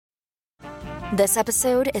This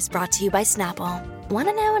episode is brought to you by Snapple. Want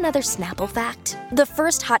to know another Snapple fact? The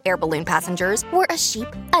first hot air balloon passengers were a sheep,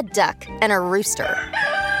 a duck, and a rooster.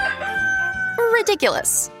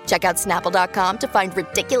 Ridiculous. Check out Snapple.com to find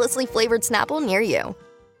ridiculously flavored Snapple near you.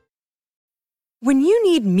 When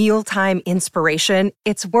you need mealtime inspiration,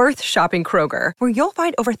 it's worth shopping Kroger, where you'll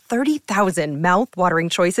find over 30,000 mouth-watering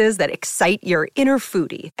choices that excite your inner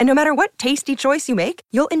foodie. And no matter what tasty choice you make,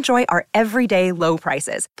 you'll enjoy our everyday low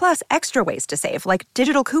prices, plus extra ways to save, like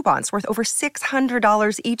digital coupons worth over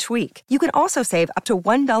 $600 each week. You can also save up to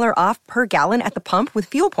 $1 off per gallon at the pump with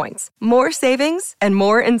fuel points. More savings and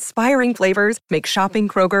more inspiring flavors make shopping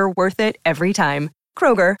Kroger worth it every time.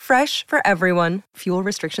 Kroger, fresh for everyone. Fuel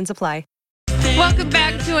restrictions apply. Welcome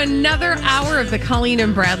back to another hour of the Colleen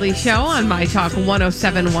and Bradley Show on My Talk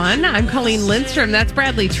 1071. I'm Colleen Lindstrom. That's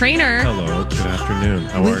Bradley Trainer. Hello. Good afternoon.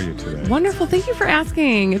 How are you today? Wonderful. Thank you for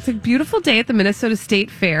asking. It's a beautiful day at the Minnesota State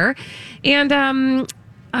Fair. And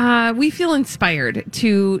we feel inspired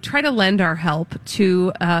to try to lend our help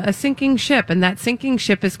to a sinking ship. And that sinking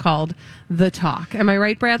ship is called The Talk. Am I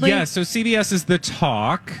right, Bradley? Yeah. So CBS's The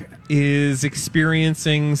Talk is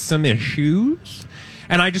experiencing some issues.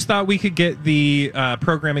 And I just thought we could get the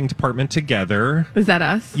programming department together. Is that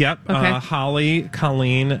us? Yep. Okay. Holly,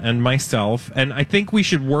 Colleen, and myself. And I think we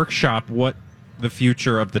should workshop what the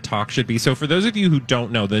future of The Talk should be. So for those of you who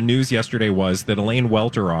don't know, the news yesterday was that Elaine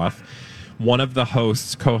Welteroth, one of the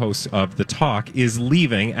co-hosts of The Talk, is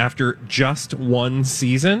leaving after just one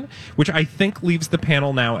season, which I think leaves the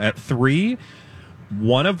panel now at 3,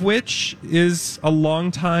 one of which is a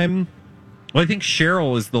long time. Well, I think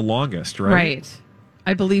Cheryl is the longest, right? Right.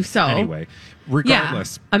 I believe so. Anyway,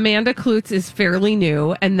 regardless. Yeah. Amanda Klutz is fairly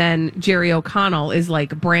new, and then Jerry O'Connell is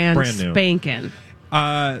like brand new. Spanking.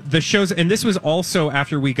 The shows, and this was also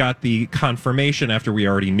after we got the confirmation, after we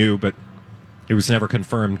already knew, but it was never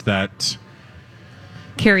confirmed, that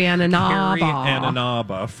Carrie Ann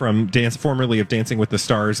Inaba from formerly of Dancing with the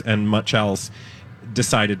Stars and much else,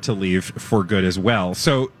 decided to leave for good as well.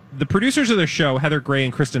 So the producers of the show, Heather Gray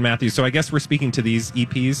and Kristen Matthews, so I guess we're speaking to these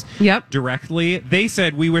EPs directly. They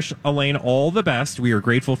said, "We wish Elaine all the best. We are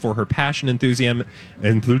grateful for her passion, enthusiasm,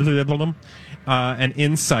 and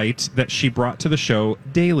insight that she brought to the show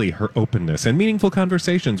daily. Her openness and meaningful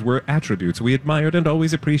conversations were attributes we admired and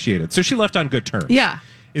always appreciated." So she left on good terms. Yeah.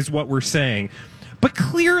 Is what we're saying. But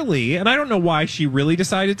clearly, and I don't know why she really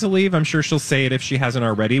decided to leave. I'm sure she'll say it if she hasn't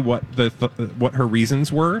already, what her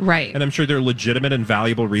reasons were. Right. And I'm sure they're legitimate and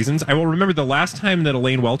valuable reasons. I will remember the last time that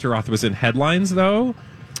Elaine Welteroth was in headlines, though.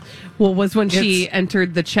 Well, was when she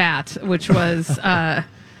entered the chat, which was the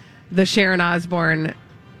Sharon Osbourne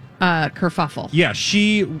kerfuffle. Yeah,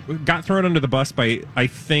 she got thrown under the bus by, I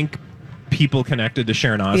think, people connected to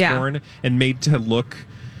Sharon Osbourne and made to look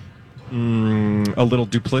a little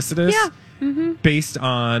duplicitous. Yeah. Mm-hmm. Based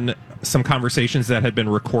on some conversations that had been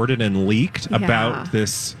recorded and leaked about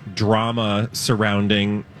this drama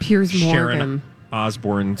surrounding Piers Sharon Morgan.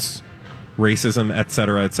 Osbourne's racism, et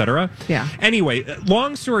cetera, et cetera. Yeah. Anyway,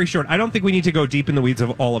 long story short, I don't think we need to go deep in the weeds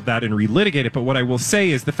of all of that and relitigate it, but what I will say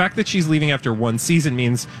is the fact that she's leaving after one season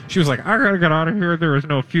means she was like, I gotta get out of here. There is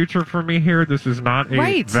no future for me here. This is not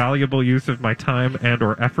a valuable use of my time and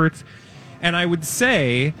or efforts. And I would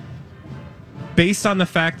say, based on the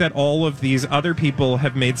fact that all of these other people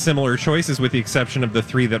have made similar choices with the exception of the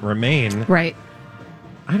 3 that remain. Right.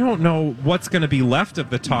 I don't know what's going to be left of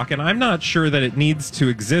The Talk, and I'm not sure that it needs to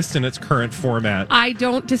exist in its current format. I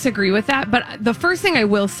don't disagree with that, but the first thing I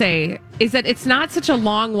will say is that it's not such a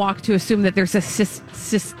long walk to assume that there's a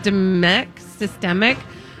systemic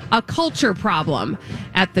culture problem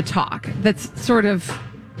at The Talk that's sort of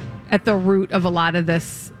at the root of a lot of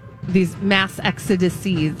these mass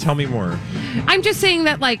exoduses. Tell me more. I'm just saying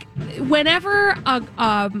that, like, whenever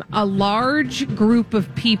a large group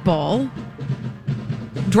of people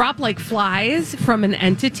drop like flies from an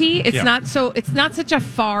entity, it's not such a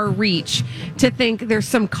far reach to think there's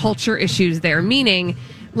some culture issues there, meaning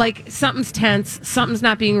like something's tense, something's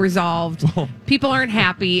not being resolved, people aren't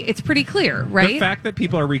happy. It's pretty clear, right? The fact that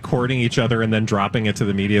people are recording each other and then dropping it to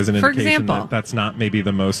the media is an indication that that's not maybe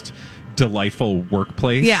the most delightful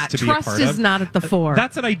workplace to be a part of. Trust is not at the fore.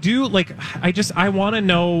 That's what I do. Like, I want to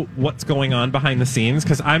know what's going on behind the scenes,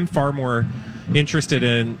 because I'm far more interested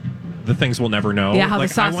in the things we'll never know. Yeah, how like,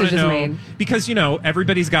 the sausage is made. Because,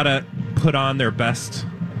 everybody's got to put on their best,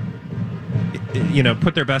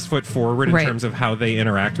 put their best foot forward in terms of how they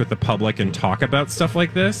interact with the public and talk about stuff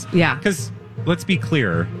like this. Yeah. Because, let's be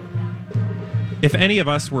clear, if any of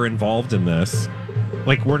us were involved in this,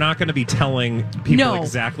 Like, we're not going to be telling people No.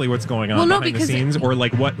 exactly what's going on Well, no, behind the because- scenes, or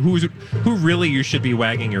like who really you should be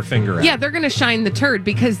wagging your finger at. Yeah, they're going to shine the turd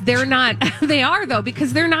because they're not. They are though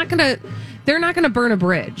because they're not going to. They're not going to burn a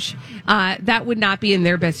bridge. That would not be in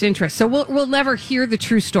their best interest. So we'll never hear the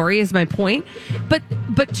true story. Is my point. But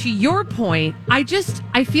to your point, I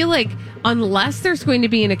feel like unless there's going to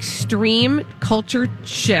be an extreme culture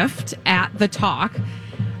shift at the talk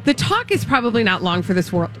is probably not long for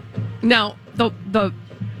this world. Now the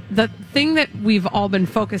thing that we've all been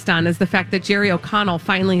focused on is the fact that Jerry O'Connell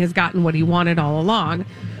finally has gotten what he wanted all along,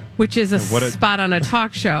 which is a spot on a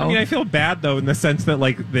talk show. I mean, I feel bad though in the sense that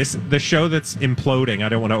like the show that's imploding. I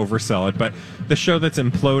don't want to oversell it, but the show that's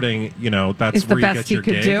imploding, that's Is the where you best get he your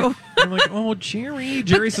could gig. do. I'm like, oh,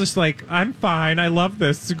 Jerry's just like, I'm fine. I love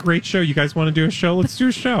this. It's a great show. You guys want to do a show? Let's do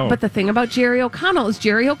a show. But the thing about Jerry O'Connell is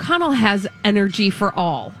Jerry O'Connell has energy for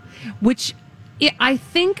all, which I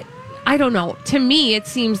think, I don't know. To me, it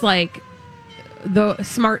seems like the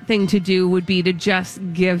smart thing to do would be to just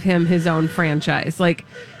give him his own franchise. Like,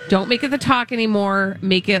 don't make it the talk anymore.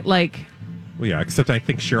 Make it like well, yeah, except I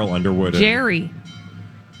think Cheryl Underwood Jerry.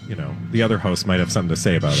 And, the other host might have something to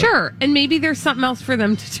say about it. Sure. And maybe there's something else for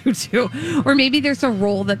them to do too. Or maybe there's a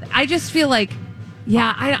role that I just feel like,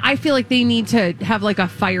 I feel like they need to have like a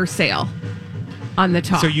fire sale on the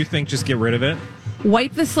talk. So you think just get rid of it?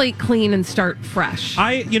 Wipe the slate clean and start fresh.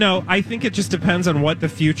 I think it just depends on what the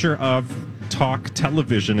future of talk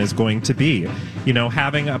television is going to be.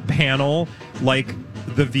 Having a panel like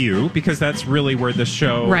The View, because that's really where the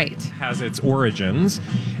show has its origins.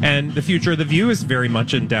 And the future of The View is very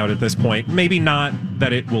much in doubt at this point. Maybe not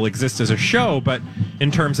that it will exist as a show, but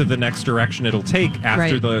in terms of the next direction it'll take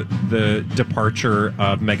after the departure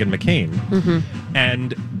of Meghan McCain. Mm-hmm.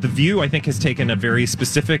 And The View, I think, has taken a very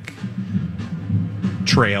specific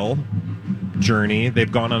journey.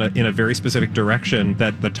 They've gone in a very specific direction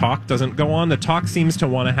that the talk doesn't go on. The talk seems to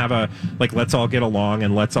want to have a let's all get along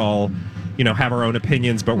and let's all have our own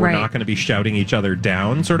opinions, but we're not going to be shouting each other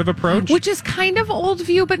down sort of approach. Which is kind of old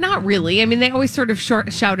View, but not really. I mean, they always sort of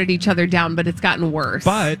shouted each other down, but it's gotten worse.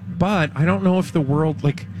 But I don't know if the world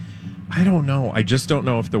I don't know. I just don't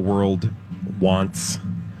know if the world wants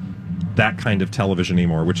that kind of television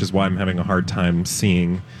anymore, which is why I'm having a hard time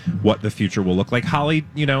seeing what the future will look like. Holly,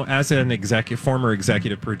 as an former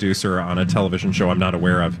executive producer on a television show I'm not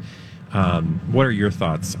aware of, what are your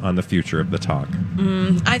thoughts on the future of the talk?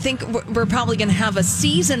 I think we're probably going to have a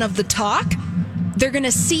season of the talk. They're going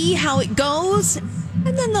to see how it goes,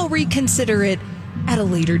 and then they'll reconsider it at a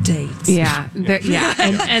later date. Yeah.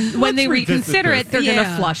 And when they reconsider it, they're going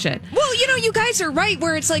to flush it. Well, you guys are right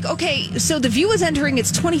where it's like, okay, so The View is entering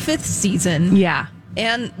its 25th season. Yeah.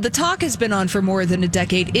 And the talk has been on for more than a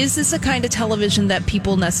decade. Is this a kind of television that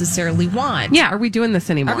people necessarily want? Yeah. Are we doing this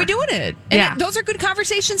anymore? Are we doing it? And those are good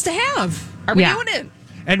conversations to have. Are we doing it?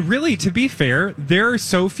 And really, to be fair, there are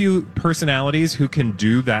so few personalities who can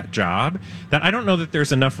do that job that I don't know that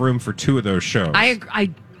there's enough room for two of those shows. I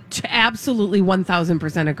absolutely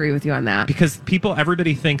 1,000% agree with you on that. Because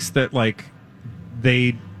everybody thinks that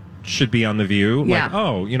they should be on The View. Yeah.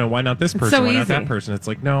 Why not this person? so why not easy. that person? It's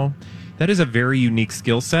like, no, that is a very unique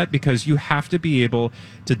skill set because you have to be able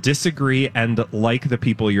to disagree and like the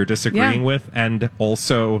people you're disagreeing with and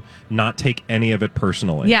also not take any of it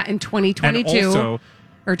personally. Yeah, in 2022 and also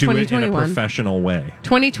or do it 2021. in a professional way.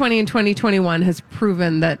 2020 and 2021 has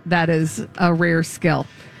proven that is a rare skill.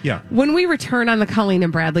 Yeah. When we return on the Colleen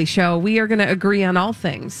and Bradley show, we are going to agree on all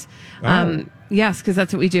things. Yes, because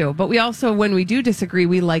that's what we do. But we also, when we do disagree,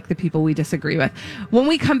 we like the people we disagree with. When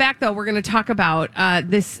we come back, though, we're going to talk about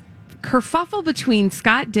this kerfuffle between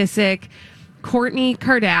Scott Disick, Kourtney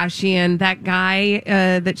Kardashian, that guy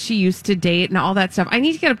that she used to date and all that stuff. I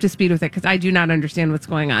need to get up to speed with it because I do not understand what's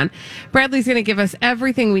going on. Bradley's going to give us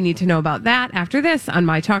everything we need to know about that after this on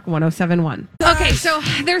My Talk 107.1. Okay, so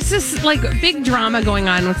there's this big drama going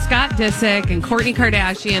on with Scott Disick and Kourtney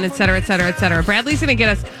Kardashian, et cetera, et cetera, et cetera. Bradley's going to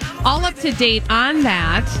get us all up to date on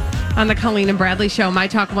that on the Colleen and Bradley show, My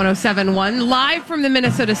Talk 107.1, live from the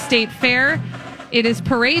Minnesota State Fair. It is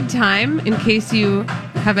parade time, in case you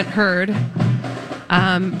haven't heard.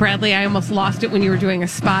 Bradley, I almost lost it when you were doing a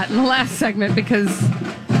spot in the last segment because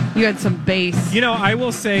you had some bass. I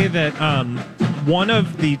will say that one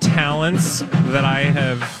of the talents that I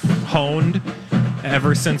have honed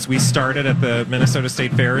ever since we started at the Minnesota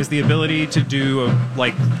State Fair is the ability to do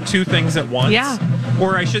two things at once. Yeah.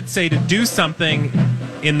 Or I should say to do something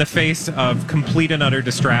in the face of complete and utter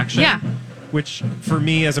distraction. Yeah. Which for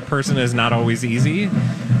me as a person is not always easy.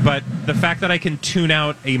 But the fact that I can tune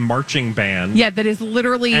out a marching band. Yeah, that is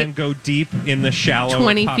literally and go deep in the shallow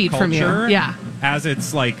 20 pop feet culture, from you. Yeah. As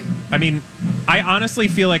it's I honestly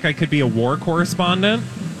feel like I could be a war correspondent.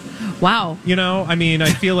 Wow. You know, I mean, I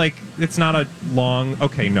feel like it's not a long.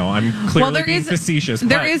 Okay, no, I'm clearly being facetious.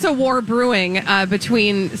 There is a war brewing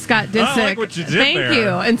between Scott Disick. I like what you did Thank there. you,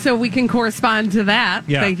 and so we can correspond to that.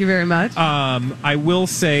 Yeah. Thank you very much. I will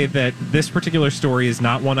say that this particular story is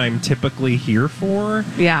not one I'm typically here for.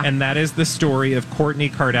 Yeah, and that is the story of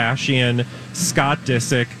Kourtney Kardashian, Scott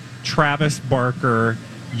Disick, Travis Barker,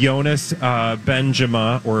 Jonas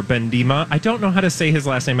Bendima or Bendima. I don't know how to say his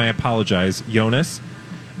last name. I apologize, Jonas.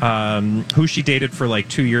 Who she dated for like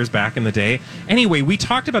 2 years back in the day. Anyway, we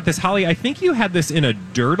talked about this, Holly. I think you had this in a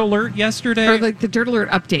Dirt Alert yesterday. Or like the Dirt Alert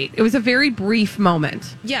update. It was a very brief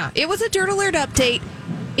moment. Yeah, it was a Dirt Alert update.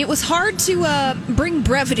 It was hard to bring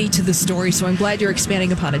brevity to the story, so I'm glad you're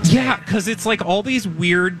expanding upon it today. Yeah, because it's like all these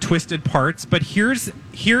weird, twisted parts. But here's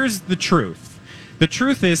the truth. The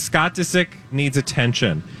truth is Scott Disick needs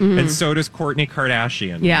attention, and so does Kourtney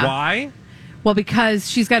Kardashian. Yeah. Why? Well, because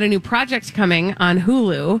she's got a new project coming on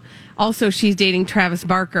Hulu. Also, she's dating Travis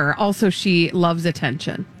Barker. Also, she loves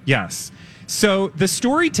attention. Yes. So the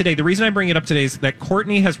story today, the reason I bring it up today is that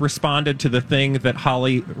Kourtney has responded to the thing that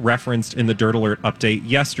Holly referenced in the Dirt Alert update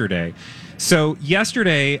yesterday. So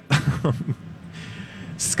yesterday,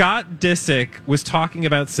 Scott Disick was talking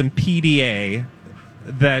about some PDA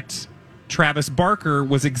that Travis Barker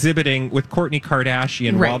was exhibiting with Kourtney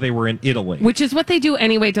Kardashian while they were in Italy. Which is what they do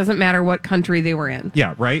anyway. It doesn't matter what country they were in.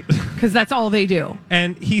 Yeah, right? Because that's all they do.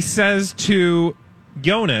 And he says to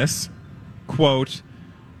Jonas, quote,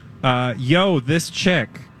 yo, this chick,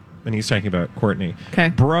 and he's talking about Kourtney. Okay.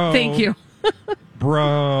 Bro. Thank you.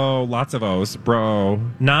 Bro, lots of O's. Bro,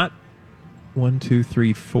 not 1, 2,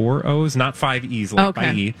 3, 4 O's, not 5 E's like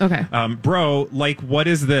by E. Okay. Bro, like, what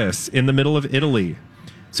is this in the middle of Italy?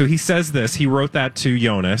 So he says this. He wrote that to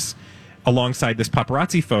Jonas alongside this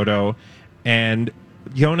paparazzi photo, and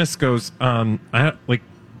Jonas goes,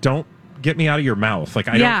 don't get me out of your mouth. Like,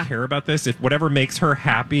 I don't care about this. If whatever makes her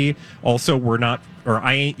happy, also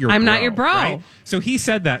I ain't your I'm bro. not your bro. Right? So he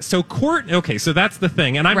said that. So okay, so that's the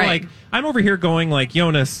thing. And I'm like, I'm over here going like,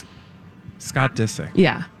 Jonas, Scott Disick.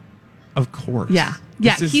 Yeah. Of course. Yeah.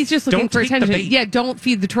 Yeah, he's just looking for attention. Yeah, don't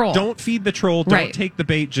feed the troll. Don't feed the troll. Don't take the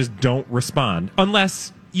bait. Just don't respond.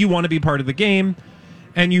 Unless you want to be part of the game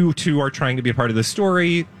and you two are trying to be a part of the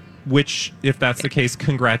story, which, if that's the case,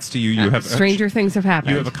 congrats to you. You have stranger things have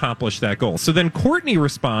happened. You have accomplished that goal. So then Kourtney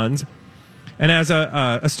responds, and as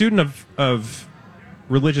a student of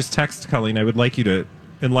religious text, Colleen, I would like you to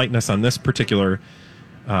enlighten us on this particular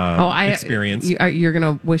experience. You're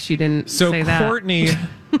going to wish you didn't say that. So Kourtney,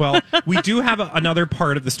 well, we do have another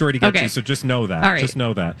part of the story to get to, so just know that. All right. Just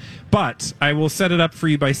know that. But I will set it up for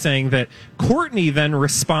you by saying that Kourtney then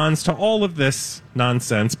responds to all of this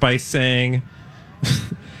nonsense by saying,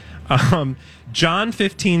 John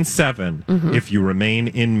 15:7, if you remain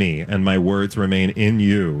in me and my words remain in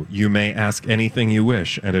you, you may ask anything you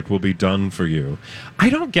wish and it will be done for you. I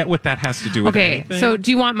don't get what that has to do with anything. So do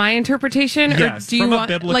you want my interpretation? Yes, or do you from a want,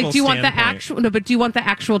 biblical do you want the standpoint. actual, no, but do you want the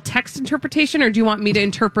actual text interpretation or do you want me to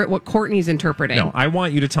interpret what Kourtney's interpreting? No, I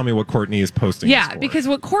want you to tell me what Kourtney is posting. Yeah, because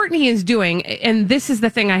what Kourtney is doing, and this is the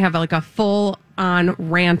thing I have like a full on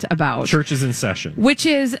rant about. Church is in session. Which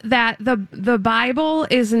is that the Bible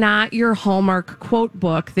is not your Hallmark quote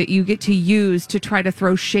book that you get to use to try to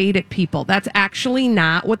throw shade at people. That's actually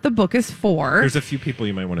not what the book is for. There's a few people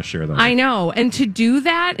you might want to share that. I know. And to do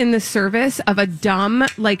that in the service of a dumb,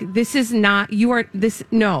 like, this is not, you are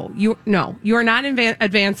not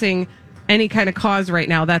advancing any kind of cause right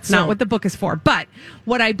now. That's not what the book is for. But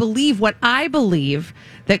what I believe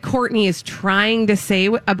that Kourtney is trying to say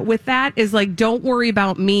with that is like, don't worry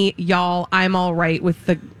about me, y'all. I'm all right with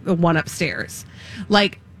the one upstairs.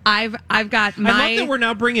 Like, I've got my. I love that we're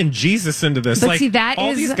now bringing Jesus into this. But like, see, that all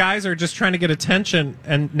is, these guys are just trying to get attention,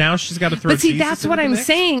 and now she's got to throw. But see, Jesus that's into what the I'm mix?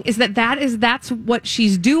 saying is that's what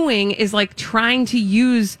she's doing is like trying to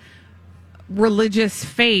use religious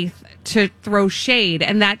faith to throw shade,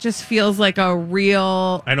 and that just feels like a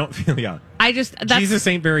real. I don't feel Jesus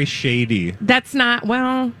ain't very shady. That's not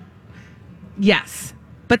yes,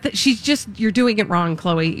 but you're doing it wrong,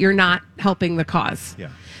 Chloe. You're not helping the cause. Yeah.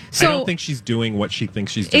 So, I don't think she's doing what she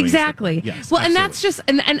thinks she's doing. Exactly. Yes. Well, absolutely. and that's just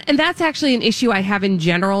and that's actually an issue I have in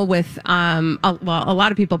general with a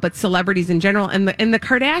lot of people, but celebrities in general, and the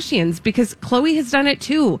Kardashians, because Khloe has done it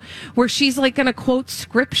too, where she's like going to quote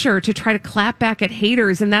scripture to try to clap back at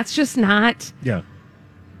haters, and that's just not. Yeah.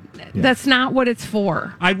 That's not what it's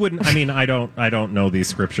for. I wouldn't. I mean, I don't know these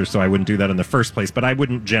scriptures, so I wouldn't do that in the first place. But I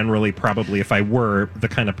wouldn't generally, probably, if I were the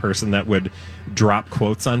kind of person that would drop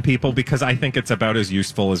quotes on people, because I think it's about as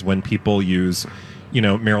useful as when people use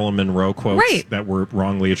Marilyn Monroe quotes Right. that were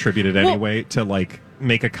wrongly attributed anyway to like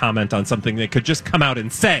make a comment on something that could just come out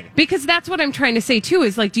and say. Because that's what I'm trying to say too,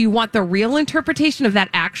 is like, do you want the real interpretation of that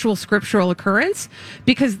actual scriptural occurrence?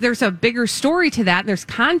 Because there's a bigger story to that, and there's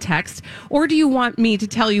context. Or do you want me to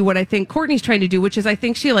tell you what I think Courtney's trying to do, which is I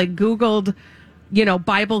think she like Googled,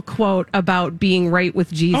 Bible quote about being right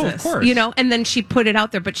with Jesus. Oh, of course. And then she put it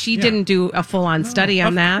out there, but she didn't do a full on study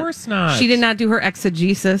on that. Of course not. She did not do her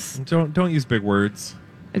exegesis. Don't use big words.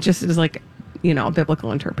 It just is like, a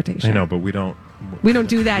biblical interpretation. I know, but we don't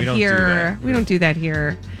do that here. We don't do that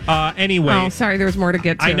here. Anyway. Oh, sorry, there was more to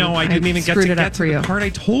get to. I know, I didn't even get to the part I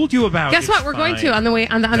told you about. Guess what? We're going to on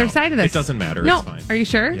the other side of this. It doesn't matter. No, it's fine. Are you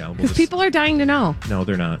sure? Yeah, because people are dying to know. No,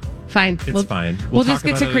 they're not. Fine. It's fine. We'll just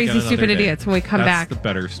talk get to about it crazy again stupid another day. idiots when we come back. That's the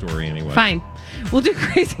better story anyway. Fine. We'll do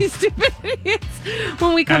crazy stupid idiots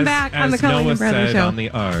when we come back on the Colleen and Bradley said show. On the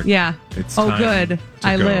ark, yeah. It's oh, time good. to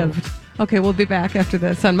I go. lived. Okay, we'll be back after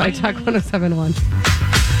this on My Talk 1071.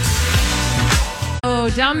 Oh,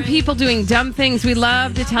 dumb people doing dumb things. We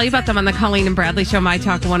love to tell you about them on the Colleen and Bradley show, My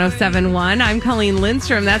Talk 1071. I'm Colleen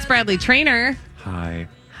Lindstrom. That's Bradley Trainer. Hi.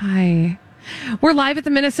 Hi. We're live at the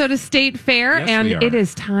Minnesota State Fair, Yes, and we are. it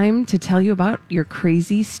is time to tell you about your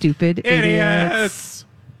crazy, stupid idiots.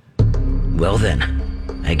 Well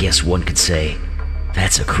then, I guess one could say,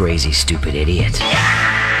 that's a crazy, stupid idiot.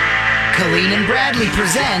 Colleen and Bradley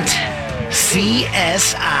present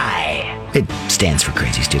CSI. It stands for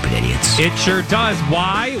Crazy Stupid Idiots. It sure does.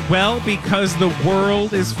 Why? Well, because the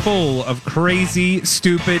world is full of crazy,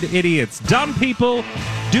 stupid idiots. Dumb people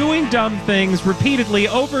doing dumb things repeatedly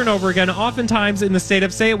over and over again, oftentimes in the state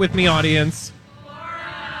of, say it with me, audience.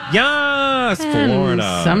 Yes, And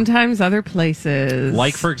Florida. sometimes other places.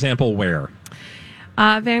 Like, for example, where?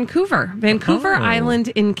 Vancouver. Vancouver Oh. Island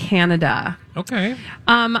in Canada. Okay.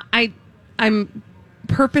 I'm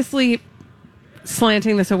purposely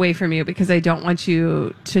slanting this away from you because I don't want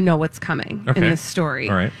you to know what's coming in this story.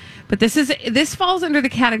 All right. But this falls under the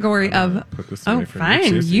category of put this away from you, fine.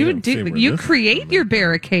 too, so you You don't see where you this create is. your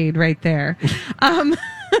barricade right there.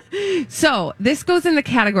 So this goes in the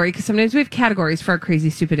category because sometimes we have categories for our crazy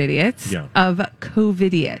stupid idiots of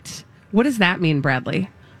COVIDiot. What does that mean, Bradley?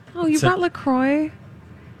 Oh, you brought LaCroix?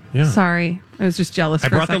 Yeah. Sorry. I was just jealous I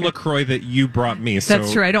for a brought the second. LaCroix that you brought me. So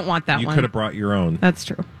That's true. I don't want that you one. could have brought your own. That's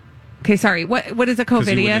true. Okay, sorry. What is a Because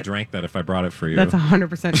you wouldn't have COVIDiot? drank that if I brought it for you. That's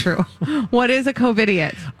 100% true. What is a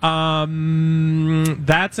COVIDiot?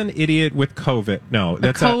 That's an idiot with COVID. No,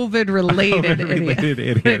 that's COVID-related a COVID-related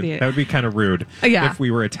idiot. That would be kind of rude. Yeah. If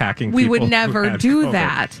we were attacking We people would who never had do COVID.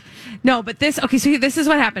 that. No, but this is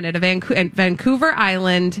what happened at a Vancouver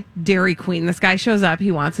Island Dairy Queen. This guy shows up.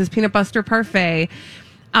 He wants his peanut butter parfait.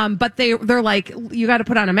 But they're like, you got to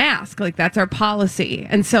put on a mask. Like, that's our policy.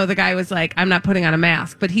 And so the guy was like, I'm not putting on a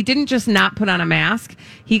mask. But he didn't just not put on a mask.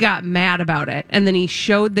 He got mad about it. And then he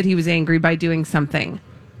showed that he was angry by doing something.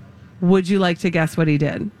 Would you like to guess what he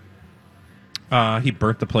did? He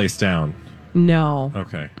burnt the place down. No.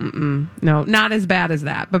 Okay. No, not as bad as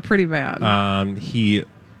that, but pretty bad. He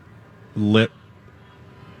lit.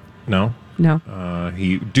 No. No.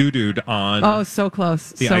 He doo-dooed on. Oh, so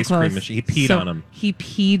close. The so ice cream close. machine. He peed on him. He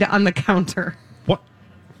peed on the counter. What?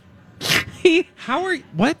 He, How are you?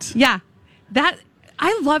 What? yeah. That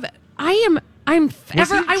I love it. I'm Was he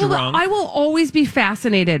I will drunk? I will always be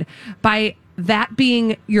fascinated by that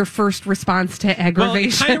being your first response to Well, it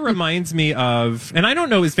aggravation. kind of reminds me of, and I don't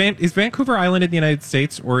know, is Vancouver Island in the United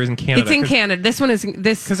States or is in Canada? it's in Canada. This one is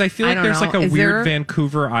this Because I feel like don't there's know. like a Is weird there-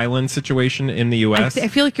 Vancouver Island situation in the U.S. I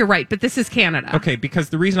feel like you're right, but this is Canada. Okay, because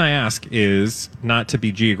the reason I ask is not to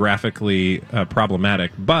be geographically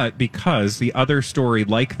problematic, but because the other story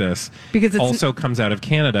like this Because it's- also comes out of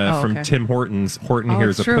Canada Oh, from okay. Tim Hortons. Horton Oh,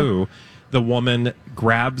 Hears a it's true. Poo. The woman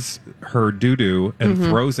grabs her doo-doo and Mm-hmm.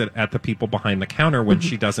 throws it at the people behind the counter when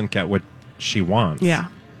she doesn't get what she wants. Yeah.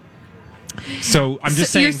 So I'm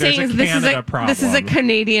just So saying you're there's saying a this is Canada problem. this is a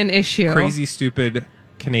Canadian issue. Crazy, stupid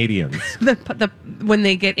Canadians. The when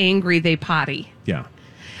they get angry, they potty. Yeah.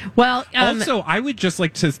 Well, Also, I would just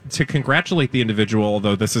like to congratulate the individual,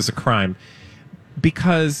 although this is a crime,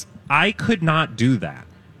 because I could not do that.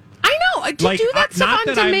 I know to do that stuff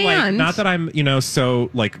on demand. Not that I'm, so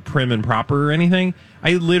like prim and proper or anything.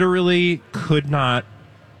 I literally could not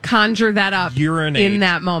conjure that up Urinate. in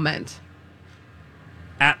that moment.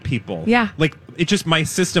 at people. Yeah. Like it just my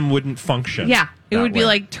system wouldn't function. Yeah, it that would be way.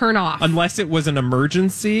 like turn off. unless it was an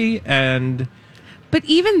emergency and But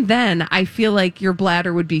even then, I feel like your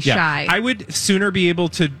bladder would be shy. I would sooner be able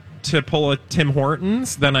to pull a Tim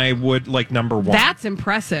Hortons than I would like number one. That's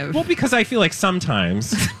impressive. Well, because I feel like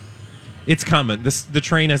sometimes It's coming. The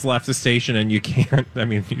train has left the station, and you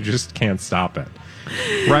just can't stop it.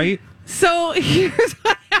 Right? So here's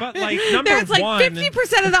what But like number there's like one,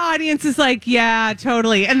 50% of the audience is like, yeah,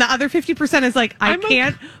 totally, and the other 50% is like, I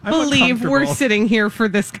can't believe we're sitting here for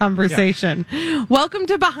this conversation. Yeah. Welcome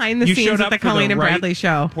to Behind the Scenes at the Colleen and Bradley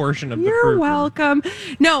Show. Portion of the You're welcome.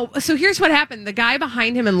 No, so here's what happened. The guy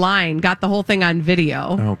behind him in line got the whole thing on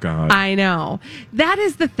video. Oh God, I know. That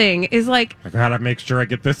is the thing. Is like, I gotta make sure I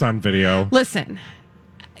get this on video. Listen.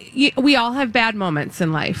 We all have bad moments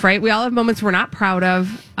in life, right? We all have moments we're not proud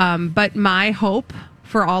of. But my hope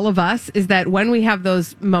for all of us is that when we have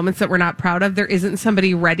those moments that we're not proud of, there isn't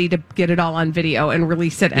somebody ready to get it all on video and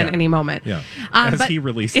release it at any moment. Yeah. As he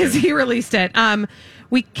released it.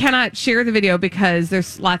 We cannot share the video because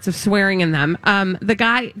there's lots of swearing in them. The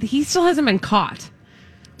guy, he still hasn't been caught.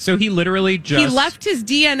 So he literally he left his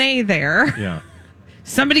DNA there. Yeah.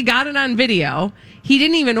 Somebody got it on video. He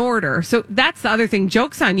didn't even order. So that's the other thing.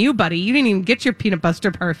 Joke's on you, buddy. You didn't even get your peanut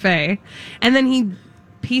butter parfait. And then he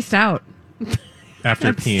peaced out.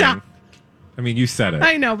 After peeing. Stop. I mean, you said it.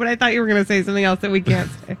 I know, but I thought you were going to say something else that we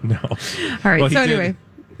can't say. No. All right. Well, so anyway,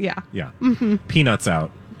 yeah. Yeah. Mm-hmm. Peanuts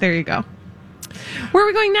out. There you go. Where are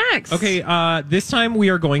we going next? Okay, this time we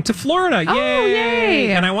are going to Florida. Oh,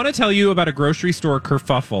 yay! And I want to tell you about a grocery store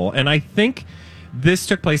kerfuffle. And I think this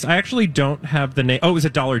took place. I actually don't have the name. Oh, it was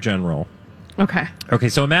a Dollar General. Okay,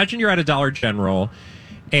 so imagine you're at a Dollar General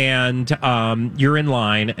and you're in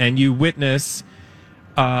line and you witness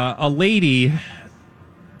a lady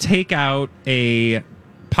take out a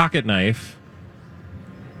pocket knife,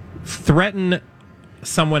 threaten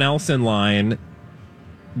someone else in line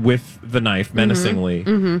with the knife menacingly,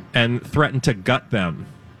 and threaten to gut them.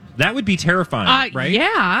 That would be terrifying, right?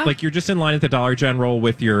 Yeah. Like you're just in line at the Dollar General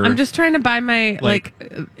with your... I'm just trying to buy my,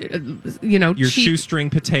 your cheap shoestring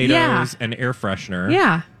potatoes Yeah. and air freshener.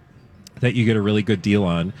 Yeah. That you get a really good deal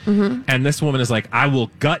on. And this woman is like, I will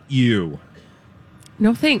gut you.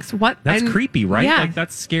 No thanks. What? That's creepy, right? Yeah. Like,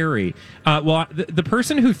 that's scary. The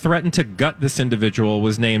person who threatened to gut this individual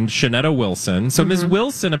was named Shanetta Wilson. So Ms.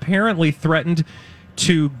 Wilson apparently threatened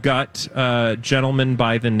to gut a gentleman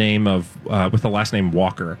by the name of, with the last name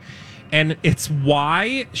Walker. And it's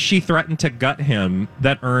why she threatened to gut him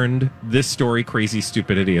that earned this story crazy,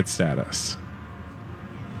 stupid idiot status.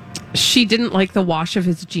 She didn't like the wash of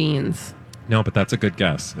his jeans. No, but that's a good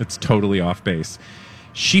guess. It's totally off base.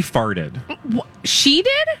 She farted. She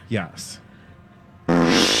did? Yes.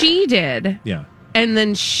 She did. Yeah. And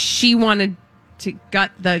then she wanted to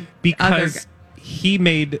gut the because he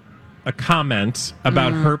made a comment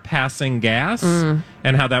about her passing gas and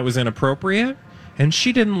how that was inappropriate, and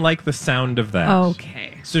she didn't like the sound of that.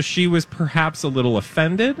 Okay. So she was perhaps a little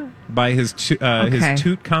offended by his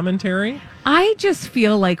toot commentary. I just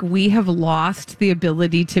feel like we have lost the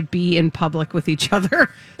ability to be in public with each other.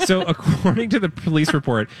 So according to the police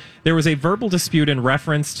report, there was a verbal dispute in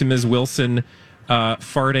reference to Ms. Wilson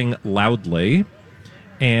farting loudly.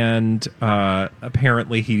 And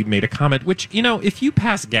apparently he made a comment, which, if you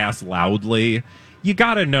pass gas loudly, you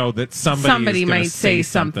got to know that somebody might say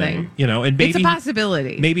something. And maybe it's a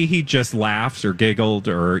possibility. Maybe he just laughs or giggled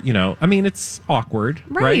or, it's awkward.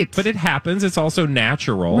 Right. But it happens. It's also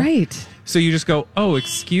natural. Right. So you just go, oh,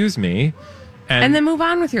 excuse me. And then move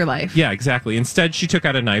on with your life. Yeah, exactly. Instead, she took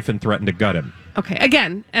out a knife and threatened to gut him. Okay.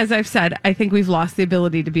 Again, as I've said, I think we've lost the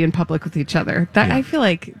ability to be in public with each other. I feel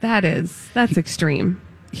like that's extreme.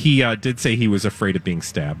 He did say he was afraid of being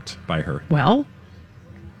stabbed by her. Well,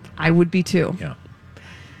 I would be too. Yeah.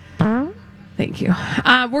 Thank you.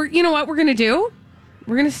 You know what we're going to do?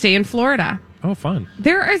 We're going to stay in Florida. Oh, fun.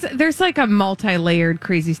 There's like a multi-layered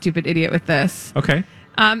crazy stupid idiot with this. Okay.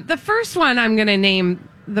 The first one I'm going to name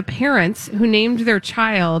the parents who named their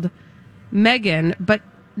child Megan, but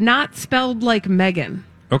not spelled like Megan.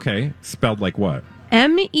 Okay. Spelled like what?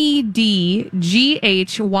 MedghYne.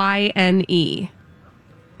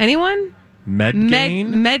 Anyone?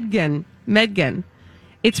 Medgane? Medgan.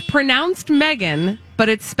 It's pronounced Megan, but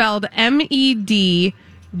it's spelled Medghyne.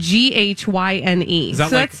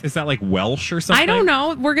 Is that like Welsh or something? I don't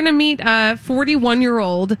know. We're going to meet a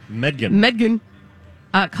 41-year-old Medgan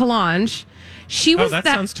Kalange. She was that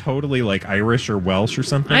sounds totally like Irish or Welsh or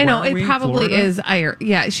something. I know it probably Florida? Is Irish.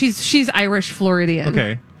 Yeah, she's Irish Floridian.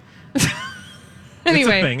 Okay.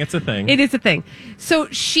 Anyway, it's a thing. It is a thing. So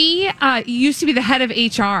she used to be the head of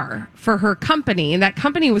HR for her company, and that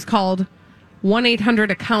company was called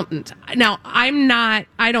 1-800-ACCOUNTANT. Now, I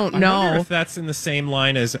don't know. I wonder if that's in the same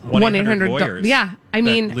line as 1-800-LAWYERS. Yeah, I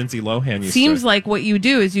mean, Lindsay Lohan used seems like what you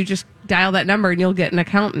do is you just dial that number and you'll get an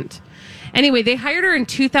accountant. Anyway, they hired her in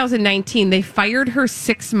 2019. They fired her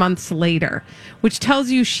 6 months later, which tells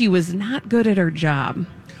you she was not good at her job.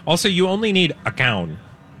 Also, you only need a gown.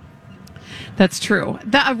 That's true.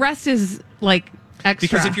 The rest is like extra.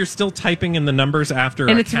 Because if you're still typing in the numbers after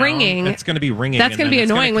and a it's count, ringing, it's going to be ringing. That's going to be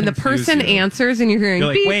annoying when the person answers and you're hearing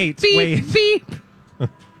like, beep, wait, beep, wait. beep.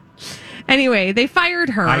 Anyway, they fired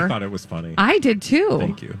her. I thought it was funny. I did too.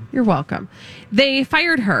 Thank you. You're welcome. They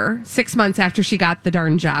fired her 6 months after she got the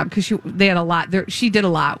darn job because they had a lot. She did a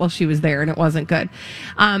lot while she was there, and it wasn't good.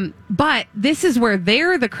 But this is where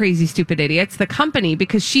they're the crazy, stupid idiots, the company,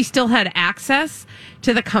 because she still had access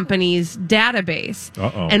to the company's database.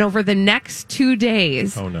 Uh-oh. And over the next 2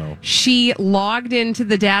 days, Oh, no. she logged into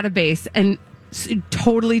the database and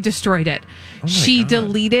totally destroyed it. Oh, my She God.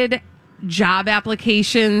 deleted job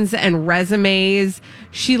applications and resumes.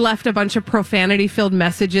 She left a bunch of profanity-filled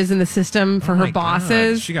messages in the system for Oh her my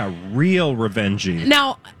bosses. God. She got real revengey.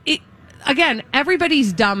 Now, again,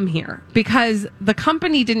 everybody's dumb here because the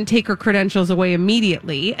company didn't take her credentials away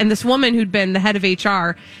immediately. And this woman who'd been the head of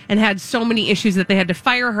HR and had so many issues that they had to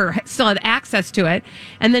fire her still had access to it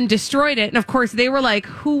and then destroyed it. And of course, they were like,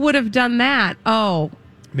 who would have done that? Oh,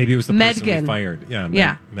 Maybe it was the person Medgin. we fired. Yeah,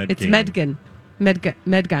 It's Medgin.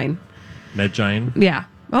 Medgine. Medgine? Yeah.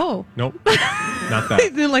 Oh. Nope. Not I that.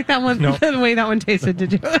 didn't like that one. Nope. The way that one tasted,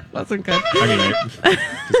 did you? It wasn't good. Anyway, does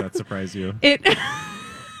that surprise you? It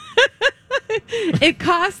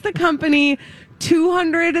cost the company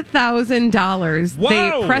 $200,000. Whoa!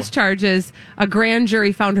 They press charges. A grand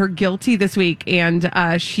jury found her guilty this week, and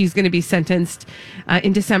she's going to be sentenced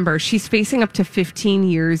in December. She's facing up to 15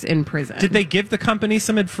 years in prison. Did they give the company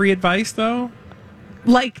some free advice, though?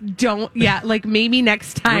 Like maybe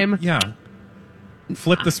next time. Yeah.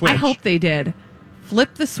 Flip the switch. I hope they did.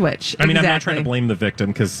 Flip the switch. I mean, I'm not Exactly. trying to blame the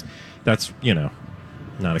victim because that's, not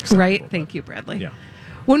acceptable. Right? Thank you, Bradley. Yeah.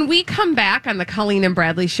 When we come back on the Colleen and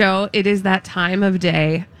Bradley show, it is that time of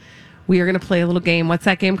day. We are going to play a little game. What's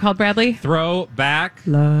that game called, Bradley? Throw back.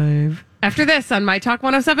 Live. After this on My Talk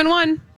 1071.